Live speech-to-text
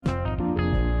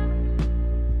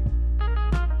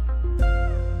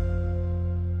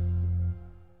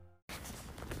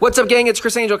What's up, gang? It's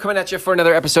Chris Angel coming at you for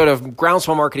another episode of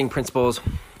Groundswell Marketing Principles.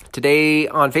 Today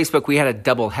on Facebook, we had a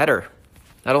double header.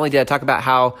 Not only did I talk about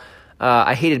how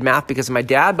I hated math because of my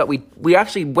dad, but we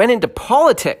actually went into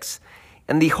politics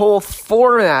and the whole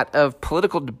format of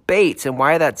political debates and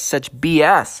why that's such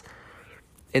BS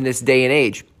in this day and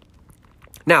age.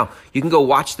 Now, you can go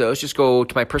watch those. Just go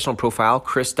to my personal profile,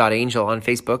 chris.angel on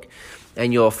Facebook,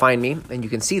 and you'll find me and you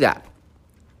can see that.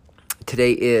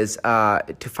 Today is, to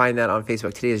find that on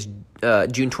Facebook, today is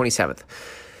June 27th.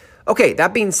 Okay,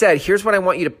 that being said, here's what I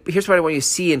want you to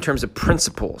see in terms of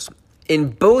principles. In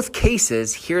both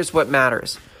cases, here's what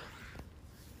matters.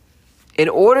 In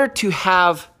order to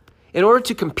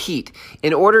compete,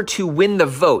 in order to win the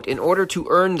vote, in order to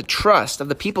earn the trust of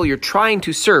the people you're trying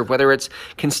to serve, whether it's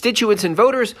constituents and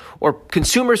voters or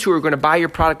consumers who are going to buy your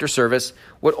product or service,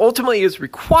 what ultimately is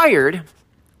required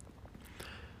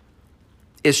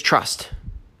is trust.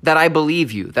 That I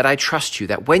believe you, that I trust you,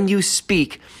 that when you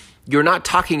speak, you're not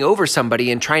talking over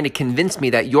somebody and trying to convince me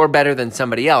that you're better than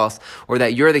somebody else or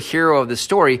that you're the hero of the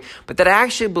story, but that I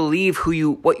actually believe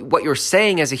what you're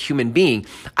saying as a human being.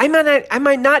 I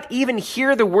might not even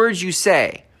hear the words you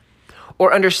say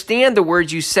or understand the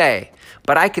words you say,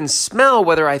 but I can smell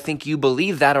whether I think you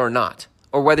believe that or not,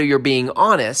 or whether you're being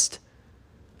honest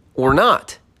or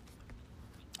not.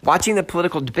 Watching the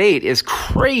political debate is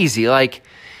crazy. Like,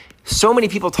 so many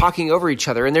people talking over each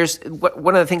other. And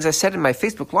one of the things I said in my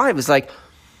Facebook Live is like,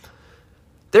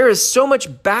 there is so much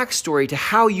backstory to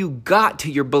how you got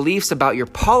to your beliefs about your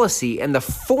policy, and the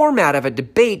format of a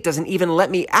debate doesn't even let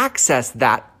me access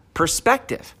that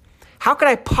perspective. How could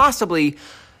I possibly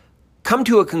come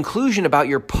to a conclusion about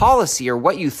your policy or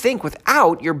what you think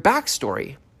without your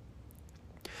backstory?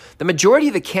 The majority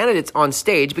of the candidates on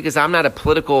stage, because I'm not a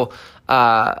political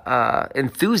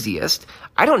enthusiast,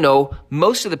 I don't know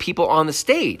most of the people on the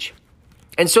stage.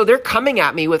 And so they're coming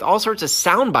at me with all sorts of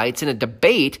sound bites in a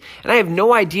debate, and I have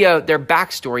no idea their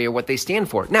backstory or what they stand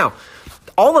for. Now,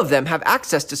 all of them have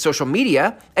access to social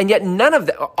media, and yet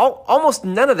almost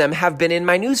none of them have been in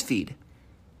my newsfeed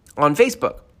on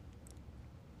Facebook.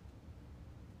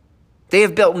 They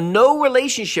have built no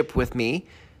relationship with me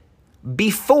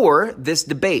before this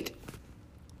debate.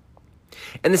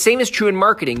 And the same is true in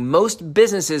marketing. Most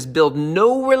businesses build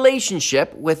no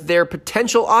relationship with their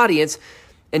potential audience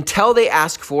until they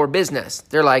ask for business.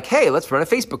 They're like, hey, let's run a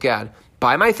Facebook ad.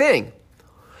 Buy my thing.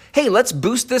 Hey, let's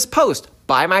boost this post.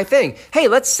 Buy my thing. Hey,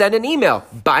 let's send an email.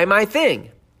 Buy my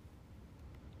thing.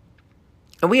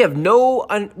 And we have no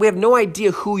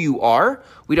idea who you are.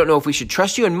 We don't know if we should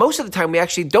trust you. And most of the time, we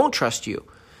actually don't trust you.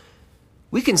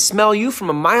 We can smell you from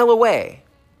a mile away.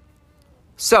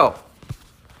 So,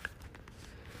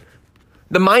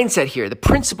 the mindset here, the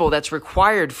principle that's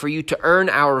required for you to earn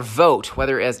our vote,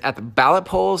 whether it's at the ballot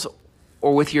polls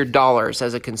or with your dollars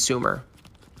as a consumer,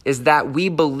 is that we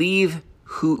believe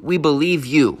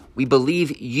you. We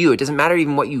believe you. It doesn't matter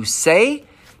even what you say, it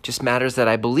just matters that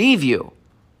I believe you.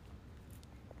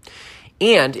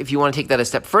 And if you want to take that a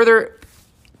step further,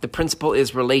 the principle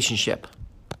is relationship.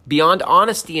 Beyond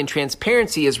honesty and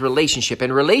transparency is relationship,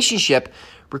 and relationship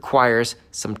requires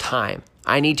some time.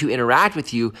 I need to interact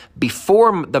with you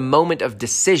before the moment of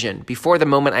decision, before the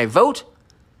moment I vote,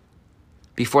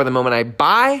 before the moment I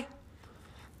buy.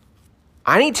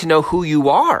 I need to know who you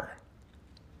are.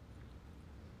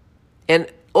 And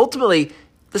ultimately,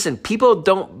 listen, people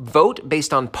don't vote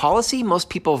based on policy.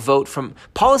 Most people vote from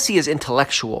policy is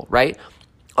intellectual, right?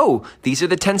 Oh, these are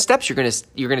the 10 steps you're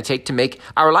gonna take to make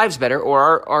our lives better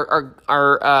or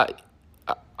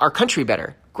our country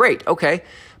better. Great, okay.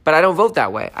 But I don't vote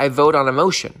that way. I vote on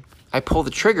emotion. I pull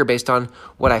the trigger based on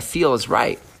what I feel is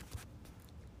right.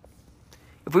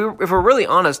 If we're really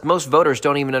honest, most voters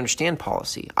don't even understand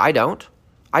policy. I don't.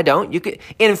 And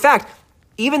in fact,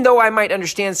 even though I might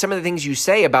understand some of the things you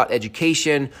say about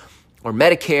education or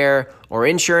Medicare or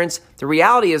insurance, the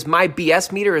reality is my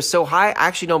BS meter is so high, I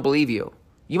actually don't believe you.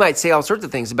 You might say all sorts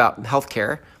of things about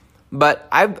healthcare, but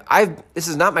this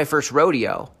is not my first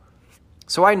rodeo.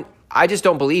 So I just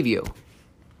don't believe you.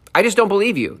 I just don't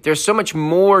believe you. There's so much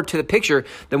more to the picture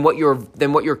than what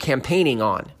you're campaigning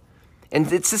on.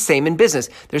 And it's the same in business.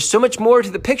 There's so much more to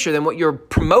the picture than what you're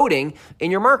promoting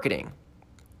in your marketing.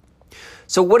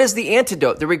 So what is the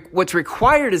antidote? What's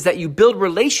required is that you build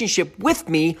relationship with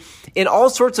me in all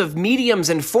sorts of mediums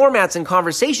and formats and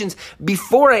conversations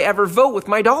before I ever vote with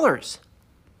my dollars.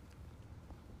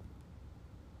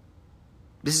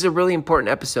 This is a really important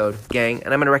episode, gang,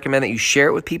 and I'm going to recommend that you share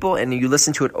it with people and you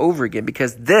listen to it over again,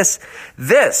 because this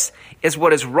is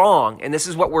what is wrong, and this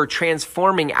is what we're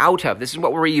transforming out of. This is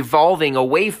what we're evolving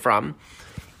away from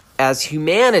as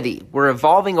humanity, we're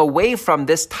evolving away from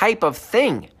this type of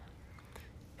thing.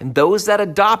 And those that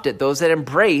adopt it, those that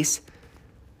embrace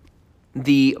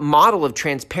the model of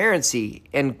transparency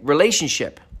and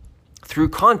relationship through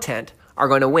content are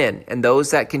going to win. And those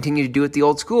that continue to do it the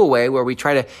old school way, where we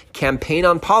try to campaign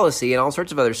on policy and all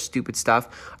sorts of other stupid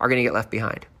stuff, are going to get left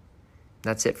behind.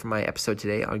 That's it for my episode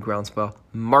today on Groundswell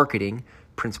Marketing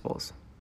Principles.